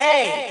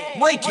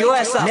Wake your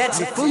ass up.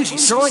 Natsu Fuji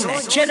throwing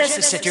that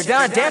Genesis at your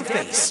goddamn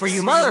face. For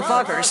you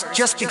motherfuckers,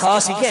 just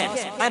because he can.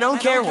 I don't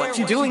care what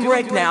you're doing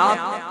right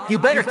now. You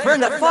better turn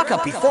the fuck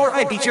up before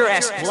I beat your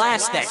ass.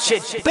 Blast that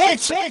shit,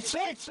 bitch!